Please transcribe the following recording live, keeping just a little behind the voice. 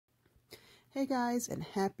Hey guys, and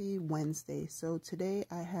happy Wednesday. So today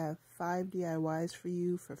I have 5 DIYs for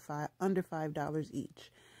you for under $5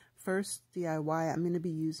 each. First DIY, I'm going to be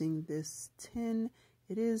using this tin.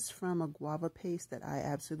 It is from a guava paste that I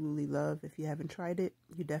absolutely love. If you haven't tried it,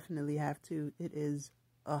 you definitely have to. It is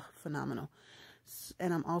phenomenal.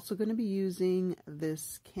 And I'm also going to be using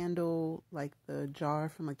this candle, like the jar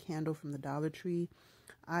from a candle from the Dollar Tree.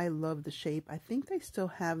 I love the shape. I think they still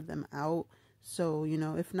have them out. So, you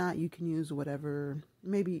know, if not, you can use whatever,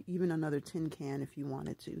 maybe even another tin can if you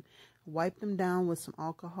wanted to. Wipe them down with some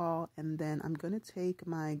alcohol, and then I'm going to take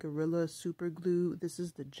my Gorilla Super Glue. This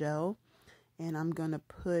is the gel, and I'm going to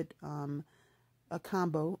put a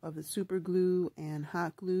combo of the super glue and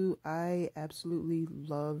hot glue. I absolutely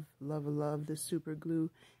love this super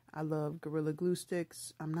glue. I love Gorilla glue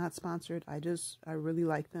sticks. I'm not sponsored. I really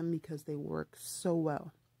like them because they work so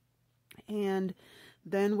well. And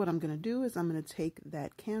then what I'm going to do is I'm going to take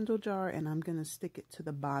that candle jar and I'm going to stick it to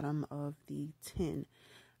the bottom of the tin.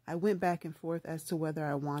 I went back and forth as to whether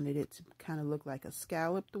I wanted it to kind of look like a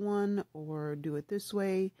scalloped one or do it this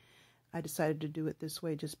way. I decided to do it this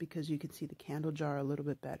way just because you can see the candle jar a little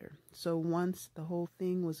bit better. So once the whole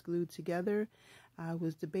thing was glued together, I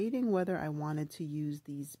was debating whether I wanted to use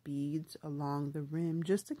these beads along the rim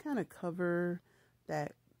just to kind of cover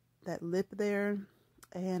that lip there.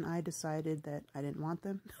 And I decided that I didn't want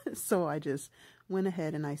them. So I just went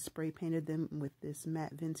ahead and I spray painted them with this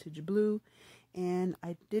matte vintage blue. And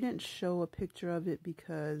I didn't show a picture of it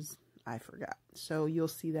because I forgot. So you'll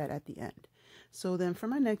see that at the end. So then for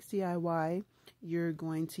my next DIY, you're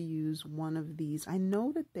going to use one of these. I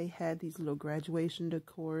know that they had these little graduation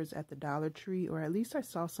decors at the Dollar Tree, or at least I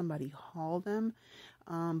saw somebody haul them.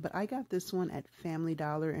 But I got this one at Family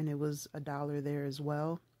Dollar and it was $1 there as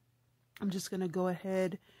well. I'm just going to go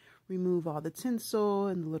ahead, remove all the tinsel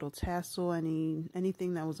and the little tassel,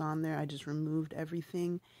 anything that was on there. I just removed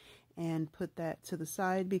everything and put that to the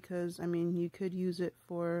side because, I mean, you could use it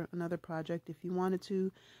for another project if you wanted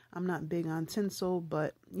to. I'm not big on tinsel,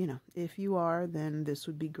 but, you know, if you are, then this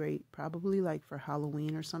would be great. Probably like for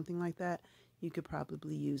Halloween or something like that. You could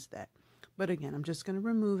probably use that. But again, I'm just going to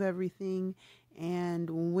remove everything. And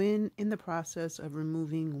when in the process of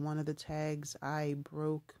removing one of the tags, I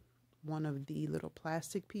broke one of the little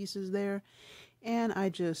plastic pieces there, and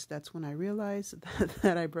that's when I realized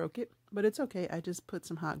that I broke it, but it's okay. I just put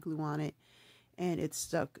some hot glue on it and it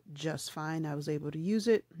stuck just fine. I was able to use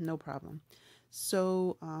it, no problem.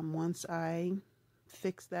 So once I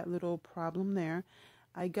fixed that little problem there,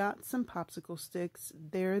 I got some popsicle sticks.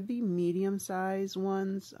 They're the medium size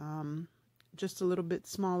ones, just a little bit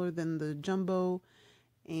smaller than the jumbo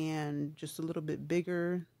and just a little bit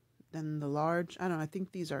bigger than the large. I don't know, I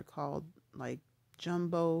think these are called like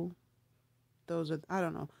jumbo. Those are, I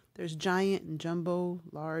don't know, there's giant and jumbo,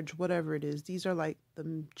 large, whatever it is. These are like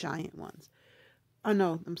the giant ones. Oh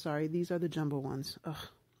no, I'm sorry, these are the jumbo ones. Ugh.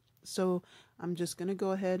 So I'm just gonna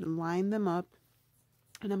go ahead and line them up,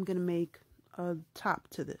 and I'm gonna make a top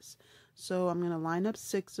to this. So I'm gonna line up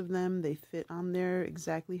 6 of them. They fit on there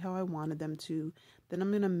exactly how I wanted them to. Then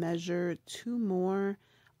I'm gonna measure 2 more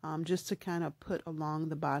just to kind of put along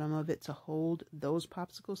the bottom of it to hold those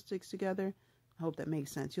popsicle sticks together. I hope that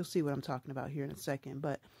makes sense. You'll see what I'm talking about here in a second,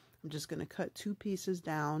 but I'm just going to cut 2 pieces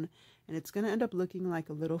down, and it's going to end up looking like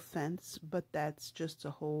a little fence, but that's just to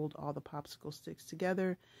hold all the popsicle sticks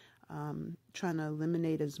together. Trying to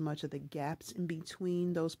eliminate as much of the gaps in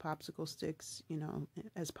between those popsicle sticks, you know,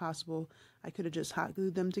 as possible. I could have just hot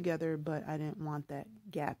glued them together, but I didn't want that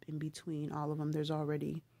gap in between all of them. There's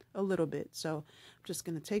already a little bit. So I'm just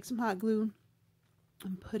going to take some hot glue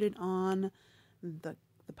and put it on the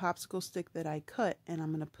popsicle stick that I cut, and I'm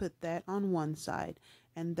going to put that on one side,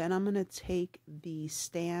 and then I'm going to take the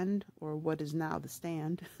stand, or what is now the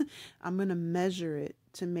stand. I'm going to measure it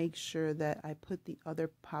to make sure that I put the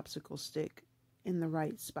other popsicle stick in the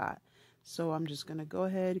right spot. So I'm just going to go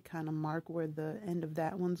ahead, kind of mark where the end of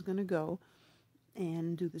that one's going to go,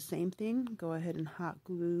 and do the same thing. Go ahead and hot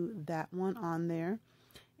glue that one on there.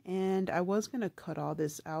 And I was going to cut all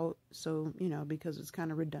this out, so, you know, because it's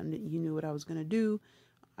kind of redundant, you knew what I was going to do.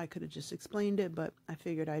 I could have just explained it, but I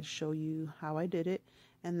figured I'd show you how I did it.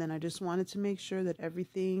 And then I just wanted to make sure that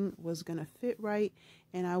everything was going to fit right.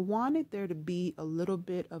 And I wanted there to be a little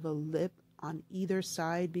bit of a lip on either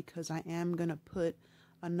side because I am going to put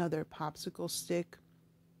another popsicle stick,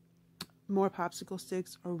 more popsicle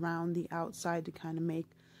sticks around the outside to kind of make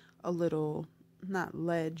a little, not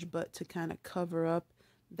ledge, but to kind of cover up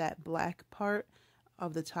that black part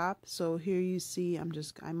of the top. So here you see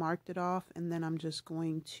I marked it off, and then I'm just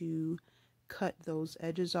going to cut those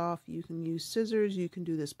edges off. You can use scissors, you can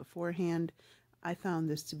do this beforehand. I found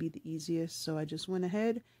this to be the easiest, so I just went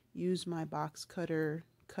ahead, used my box cutter,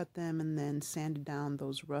 cut them, and then sanded down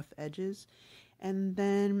those rough edges. And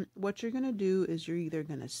then what you're going to do is you're either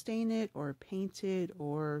going to stain it or paint it,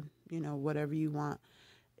 or, you know, whatever you want.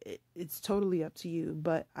 It's totally up to you,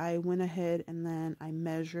 but I went ahead and then I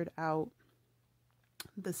measured out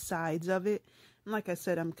the sides of it. And like I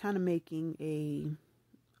said, I'm kind of making a,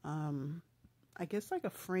 I guess like a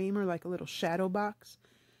frame or like a little shadow box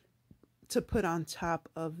to put on top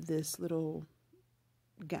of this little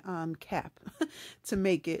cap to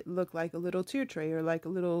make it look like a little tier tray or like a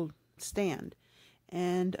little stand.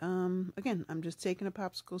 And again, I'm just taking a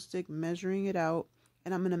popsicle stick, measuring it out,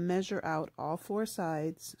 and I'm going to measure out all 4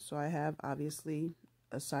 sides. So I have obviously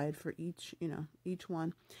a side for each, you know, each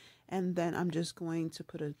one. And then I'm just going to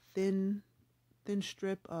put a thin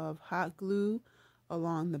strip of hot glue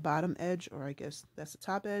along the bottom edge, or I guess that's the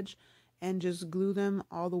top edge, and just glue them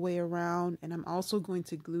all the way around. And I'm also going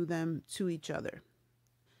to glue them to each other.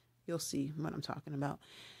 You'll see what I'm talking about.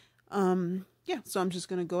 Yeah, so I'm just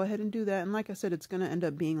going to go ahead and do that. And like I said, it's going to end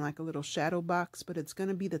up being like a little shadow box, but it's going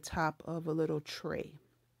to be the top of a little tray.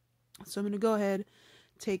 So I'm going to go ahead,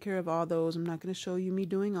 take care of all those. I'm not going to show you me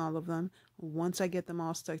doing all of them. Once I get them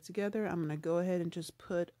all stuck together, I'm going to go ahead and just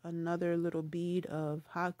put another little bead of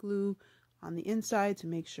hot glue on the inside to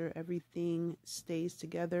make sure everything stays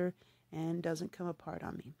together and doesn't come apart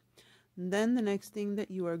on me. And then the next thing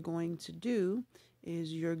that you are going to do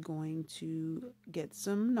is you're going to get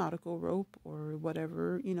some nautical rope or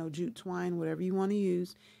whatever, you know, jute twine, whatever you want to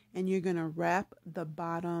use, and you're going to wrap the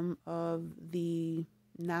bottom of the,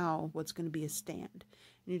 now what's going to be a stand.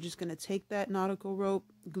 And you're just going to take that nautical rope,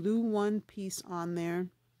 glue one piece on there,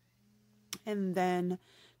 and then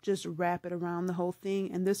just wrap it around the whole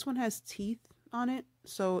thing. And this one has teeth on it,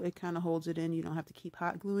 so it kind of holds it in. You don't have to keep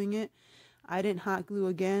hot gluing it. I didn't hot glue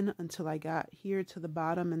again until I got here to the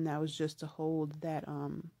bottom, and that was just to hold that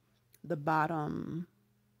the bottom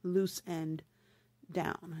loose end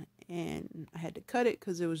down. And I had to cut it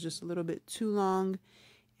because it was just a little bit too long.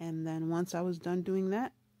 And then once I was done doing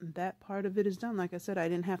that, that part of it is done. Like I said, I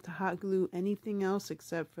didn't have to hot glue anything else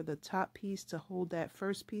except for the top piece to hold that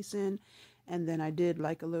first piece in. And then I did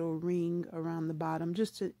like a little ring around the bottom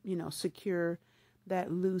just to, you know, secure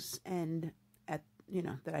that loose end at, you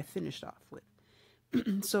know, that I finished off with.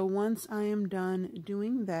 So once I am done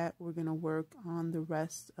doing that, we're going to work on the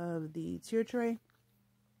rest of the tier tray.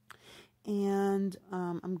 And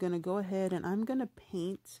I'm going to go ahead and I'm going to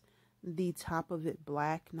paint the top of it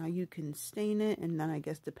black. Now you can stain it, and then I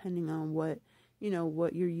guess depending on what, you know,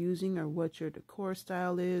 what you're using or what your decor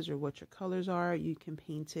style is or what your colors are, you can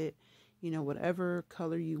paint it, you know, whatever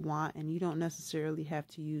color you want. And you don't necessarily have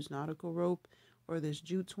to use nautical rope or this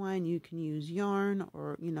jute twine. You can use yarn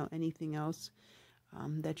or, you know, anything else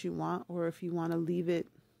that you want. Or if you want to leave it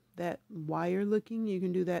that wire looking, you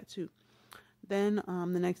can do that too. Then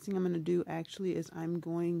the next thing I'm going to do actually is I'm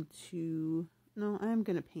going to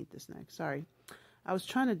paint this next. Sorry. I was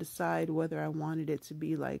trying to decide whether I wanted it to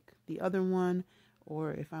be like the other one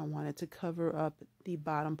or if I wanted to cover up the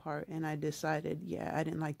bottom part. And I decided, yeah, I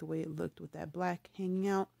didn't like the way it looked with that black hanging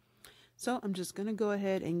out. So I'm just going to go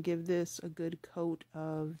ahead and give this a good coat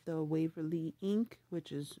of the Waverly ink,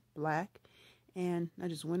 which is black. And I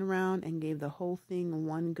just went around and gave the whole thing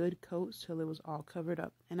one good coat till it was all covered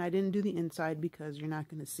up. And I didn't do the inside because you're not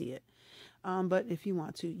going to see it. But if you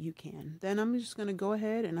want to, you can. Then I'm just going to go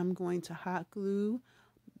ahead and I'm going to hot glue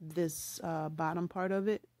this bottom part of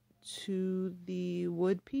it to the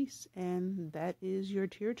wood piece. And that is your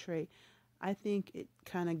tier tray. I think it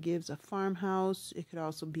kind of gives a farmhouse. It could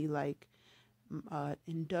also be like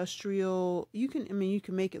industrial. You can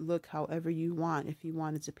make it look however you want. If you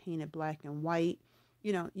wanted to paint it black and white,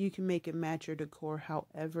 you know, you can make it match your decor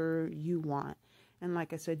however you want. And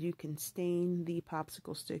like I said, you can stain the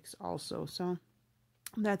popsicle sticks also. So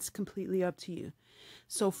that's completely up to you.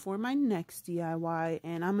 So for my next DIY,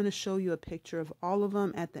 and I'm going to show you a picture of all of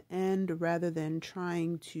them at the end rather than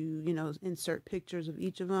trying to, you know, insert pictures of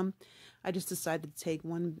each of them. I just decided to take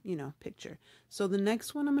one, you know, picture. So the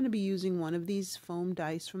next one, I'm going to be using one of these foam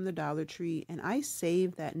dice from the Dollar Tree. And I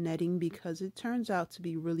saved that netting because it turns out to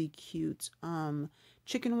be really cute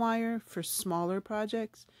chicken wire for smaller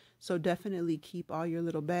projects. So definitely keep all your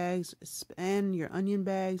little bags and your onion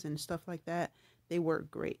bags and stuff like that. They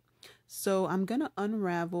work great. So I'm going to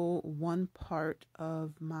unravel one part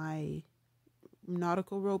of my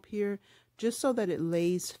nautical rope here just so that it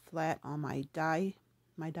lays flat on my dice.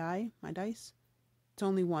 It's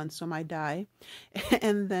only one, so my die.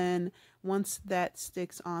 And then once that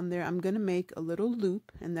sticks on there, I'm going to make a little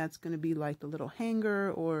loop, and that's going to be like the little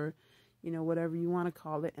hanger or, you know, whatever you want to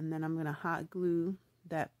call it. And then I'm going to hot glue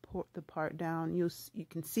the part down. You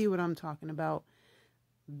can see what I'm talking about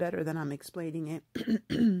better than I'm explaining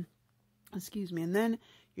it. Excuse me. And then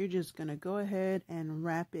you're just going to go ahead and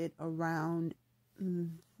wrap it around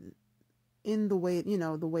in the way, you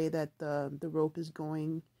know, the way that the rope is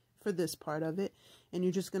going for this part of it. And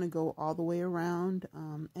you're just going to go all the way around.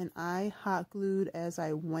 And I hot glued as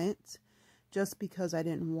I went, just because I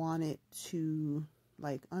didn't want it to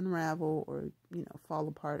like unravel or, you know, fall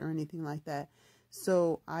apart or anything like that.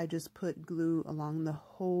 So I just put glue along the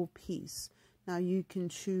whole piece. Now you can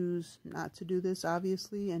choose not to do this,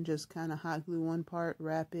 obviously, and just kind of hot glue one part,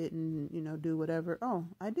 wrap it, and, you know, do whatever. Oh,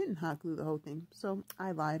 I didn't hot glue the whole thing. So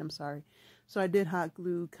I lied. I'm sorry. So I did hot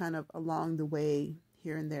glue kind of along the way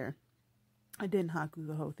here and there. I didn't hot glue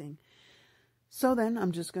the whole thing. So then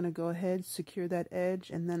I'm just going to go ahead, secure that edge,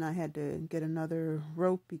 and then I had to get another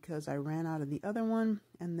rope because I ran out of the other one.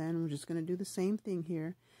 And then we're just going to do the same thing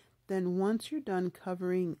here. Then once you're done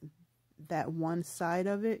covering that one side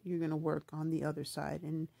of it, you're going to work on the other side,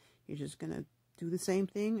 and you're just going to do the same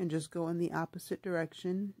thing and just go in the opposite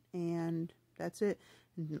direction, and that's it.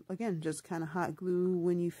 And again, just kind of hot glue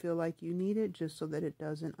when you feel like you need it, just so that it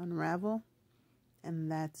doesn't unravel, and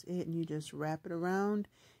that's it. And you just wrap it around.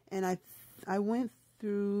 And I went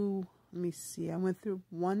through, let me see, I went through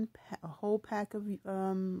a whole pack of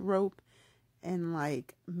rope, and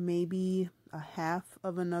like maybe a half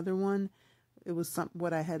of another one. It was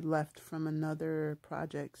what I had left from another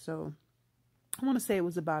project. So I want to say it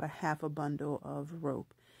was about a half a bundle of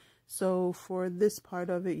rope. So for this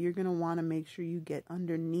part of it, you're going to want to make sure you get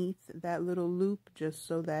underneath that little loop, just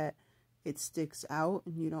so that it sticks out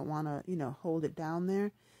and you don't want to, you know, hold it down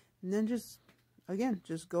there. And then just, again,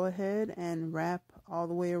 just go ahead and wrap all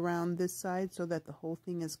the way around this side so that the whole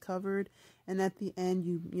thing is covered. And at the end,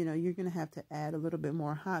 you know, you're going to have to add a little bit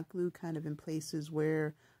more hot glue kind of in places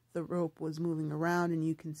where the rope was moving around and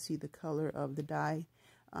you can see the color of the dye.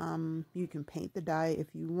 You can paint the dye if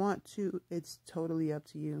you want to. It's totally up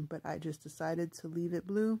to you, but I just decided to leave it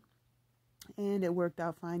blue, and it worked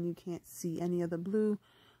out fine. You can't see any of the blue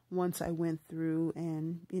once I went through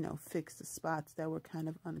and, you know, fixed the spots that were kind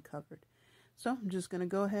of uncovered. So I'm just going to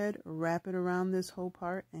go ahead, wrap it around this whole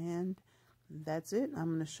part, and that's it. I'm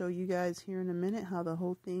going to show you guys here in a minute how the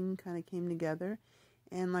whole thing kind of came together.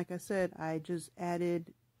 And like I said, I just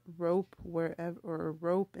added rope wherever, or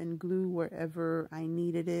rope and glue wherever I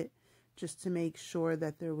needed it, just to make sure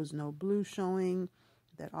that there was no blue showing,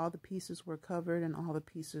 that all the pieces were covered and all the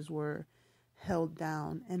pieces were held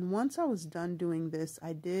down. And once I was done doing this,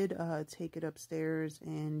 I did take it upstairs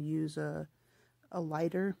and use a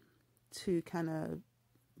lighter to kind of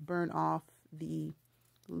burn off the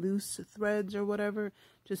loose threads or whatever,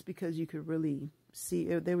 just because you could really see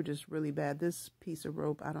it. They were just really bad. This piece of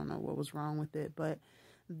rope, I don't know what was wrong with it, but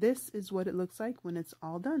this is what it looks like when it's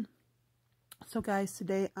all done. So guys,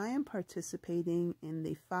 today I am participating in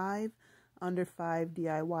the 5 Under 5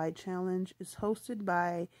 DIY challenge. It's hosted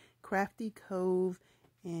by Crafty Cove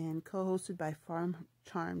and co-hosted by Farm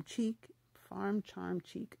Charm Chic.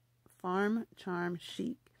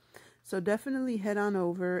 So definitely head on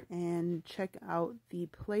over and check out the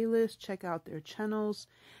playlist, check out their channels.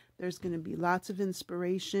 There's going to be lots of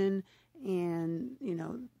inspiration and, you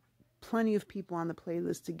know, plenty of people on the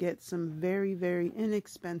playlist to get some very, very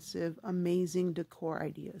inexpensive, amazing decor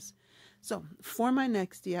ideas. So for my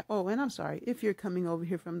next DIY, oh, and I'm sorry, if you're coming over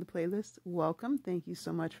here from the playlist, welcome. Thank you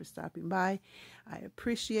so much for stopping by. I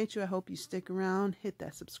appreciate you. I hope you stick around, hit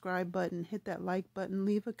that subscribe button, hit that like button,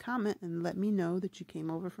 leave a comment, and let me know that you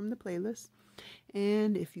came over from the playlist.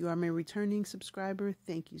 And if you are my returning subscriber,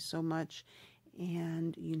 thank you so much.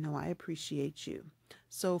 And you know I appreciate you.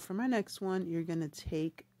 So for my next one, you're going to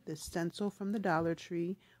take the stencil from the Dollar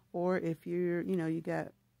Tree, or if you're, you know, you got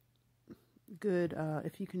good,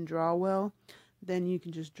 if you can draw well, then you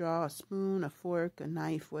can just draw a spoon, a fork, a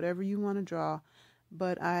knife, whatever you want to draw.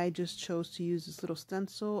 But I just chose to use this little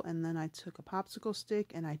stencil, and then I took a popsicle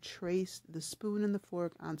stick and I traced the spoon and the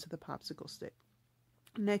fork onto the popsicle stick.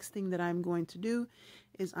 Next thing that I'm going to do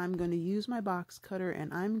is I'm going to use my box cutter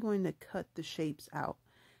and I'm going to cut the shapes out.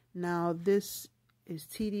 Now this is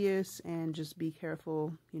tedious, and just be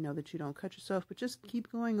careful, you know, that you don't cut yourself, but just keep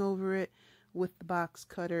going over it with the box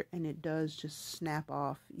cutter, and it does just snap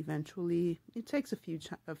off eventually. It takes a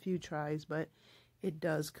few tries, but it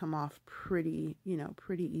does come off pretty, you know,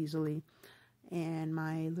 pretty easily. And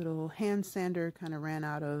my little hand sander kind of ran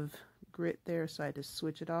out of grit there, so I had to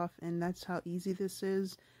switch it off, and that's how easy this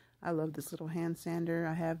is. I love this little hand sander.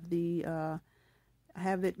 I have the I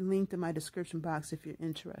have it linked in my description box if you're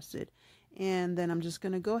interested. And then I'm just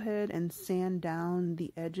going to go ahead and sand down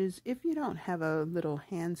the edges. If you don't have a little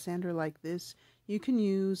hand sander like this, you can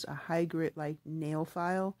use a high grit like nail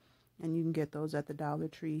file, and you can get those at the Dollar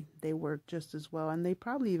Tree. They work just as well, and they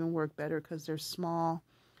probably even work better because they're small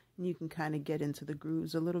and you can kind of get into the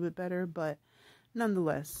grooves a little bit better, but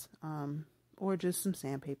nonetheless, or just some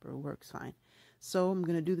sandpaper works fine. So I'm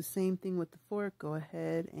going to do the same thing with the fork. Go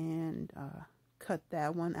ahead and cut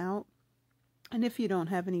that one out. And if you don't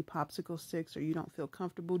have any popsicle sticks or you don't feel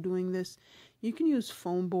comfortable doing this, you can use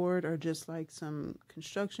foam board or just like some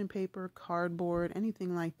construction paper, cardboard,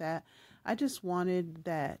 anything like that. I just wanted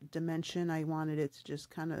that dimension. I wanted it to just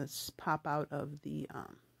kind of pop out of the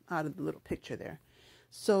little picture there.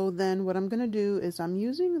 So then what I'm going to do is I'm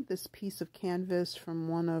using this piece of canvas from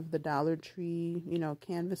one of the Dollar Tree,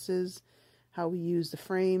 canvases, how we use the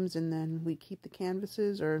frames and then we keep the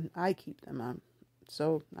canvases, or I keep them.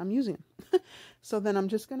 So I'm using them. So then I'm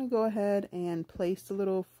just going to go ahead and place the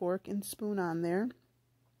little fork and spoon on there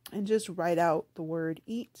and just write out the word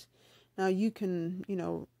eat. Now you can,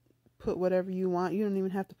 put whatever you want. You don't even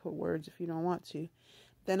have to put words if you don't want to.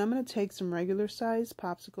 Then I'm going to take some regular size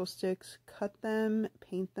popsicle sticks, cut them,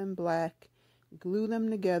 paint them black, glue them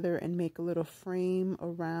together, and make a little frame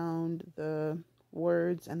around the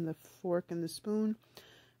words and the fork and the spoon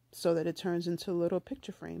so that it turns into a little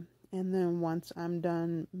picture frame. And then once I'm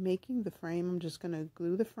done making the frame, I'm just going to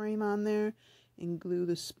glue the frame on there and glue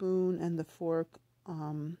the spoon and the fork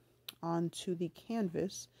onto the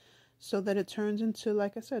canvas so that it turns into,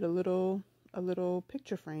 like I said, a little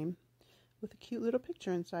picture frame with a cute little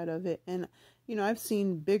picture inside of it. And I've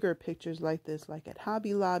seen bigger pictures like this, like at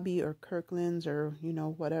Hobby Lobby or Kirkland's or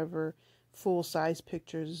whatever, full-size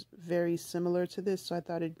pictures very similar to this. So I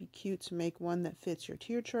thought it'd be cute to make one that fits your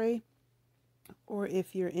tier tray. Or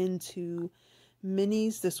if you're into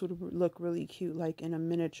minis, this would look really cute, like in a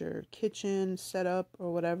miniature kitchen setup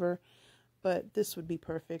or whatever. But this would be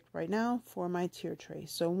perfect right now for my tier tray.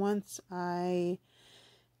 So once I'm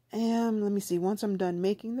done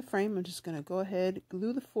making the frame, I'm just going to go ahead,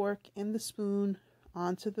 glue the fork and the spoon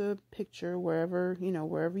onto the picture wherever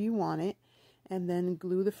you want it, and then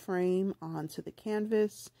glue the frame onto the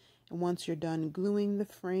canvas. And once you're done gluing the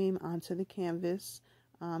frame onto the canvas,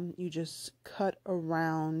 you just cut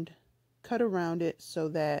around it so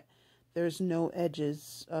that there's no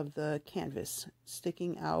edges of the canvas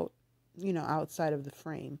sticking out, outside of the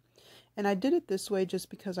frame. And I did it this way just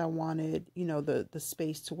because I wanted, the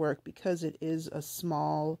space to work, because it is a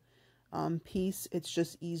small piece. It's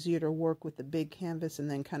just easier to work with the big canvas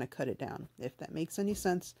and then kind of cut it down. If that makes any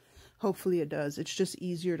sense, hopefully it does. It's just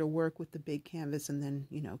easier to work with the big canvas and then,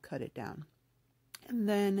 cut it down. And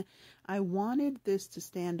then I wanted this to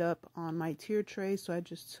stand up on my tier tray, so I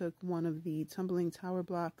just took one of the tumbling tower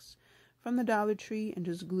blocks from the Dollar Tree and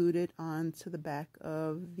just glued it onto the back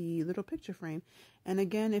of the little picture frame. And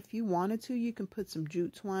again, if you wanted to, you can put some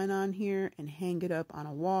jute twine on here and hang it up on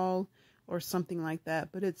a wall or something like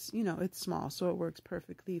that. But it's, it's small, so it works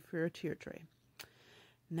perfectly for a tier tray.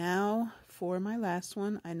 Now for my last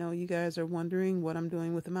one. I know you guys are wondering what I'm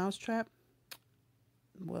doing with the mouse trap.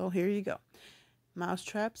 Well, here you go. Mouse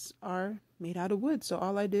traps are made out of wood, so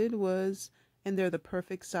all I did was, and they're the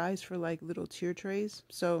perfect size for like little tier trays,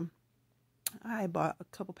 so I bought a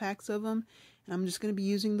couple packs of them, and I'm just going to be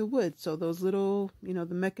using the wood. So those little, the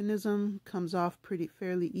mechanism comes off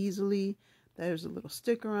fairly easily. There's a little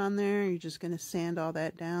sticker on there. You're just going to sand all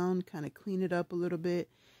that down, kind of clean it up a little bit,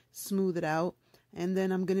 smooth it out. And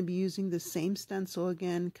then I'm going to be using the same stencil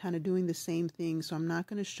again, kind of doing the same thing. So I'm not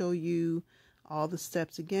going to show you all the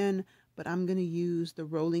steps again, but I'm going to use the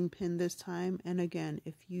rolling pin this time. And again,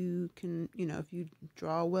 if you can, if you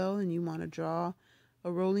draw well and you want to draw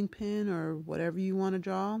a rolling pin or whatever you want to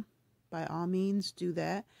draw, by all means do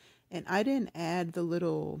that. And I didn't add the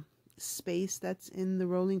little space that's in the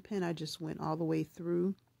rolling pin. I just went all the way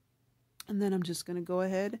through. And then I'm just going to go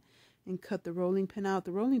ahead and cut the rolling pin out.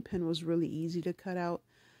 The rolling pin was really easy to cut out,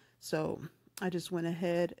 so I just went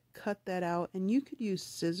ahead, cut that out. And you could use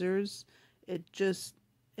scissors. It does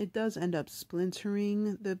end up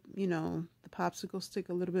splintering the popsicle stick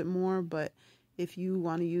a little bit more, but if you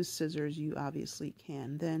want to use scissors, you obviously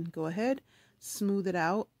can. Then go ahead, smooth it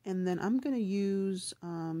out, and then I'm going to use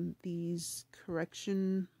these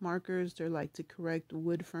correction markers. They're like to correct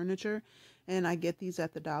wood furniture, and I get these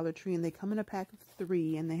at the Dollar Tree, and they come in a pack of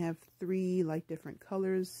 3, and they have 3 like different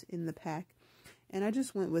colors in the pack. And I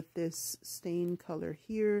just went with this stain color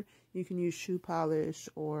here. You can use shoe polish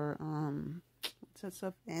or what's that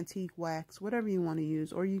stuff, antique wax, whatever you want to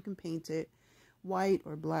use, or you can paint it white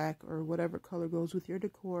or black or whatever color goes with your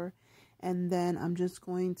decor. And then I'm just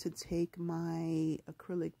going to take my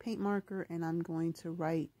acrylic paint marker and I'm going to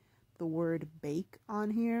write the word bake on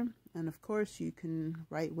here. And of course you can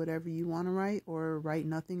write whatever you want to write or write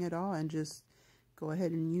nothing at all and just go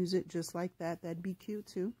ahead and use it just like that. That'd be cute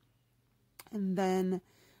too. And then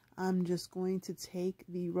I'm just going to take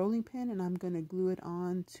the rolling pin and I'm going to glue it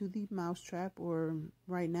on to the mousetrap, or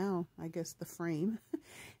right now, I guess the frame.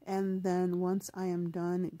 And then once I am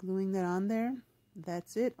done gluing that on there,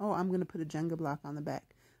 that's it. Oh, I'm going to put a Jenga block on the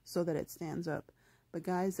back so that it stands up. But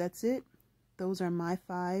guys, that's it. Those are my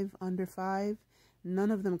 5 under 5.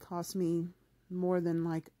 None of them cost me more than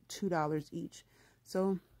like $2 each.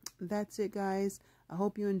 So that's it, guys. I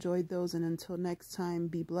hope you enjoyed those, and until next time,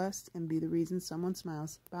 be blessed and be the reason someone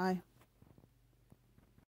smiles. Bye.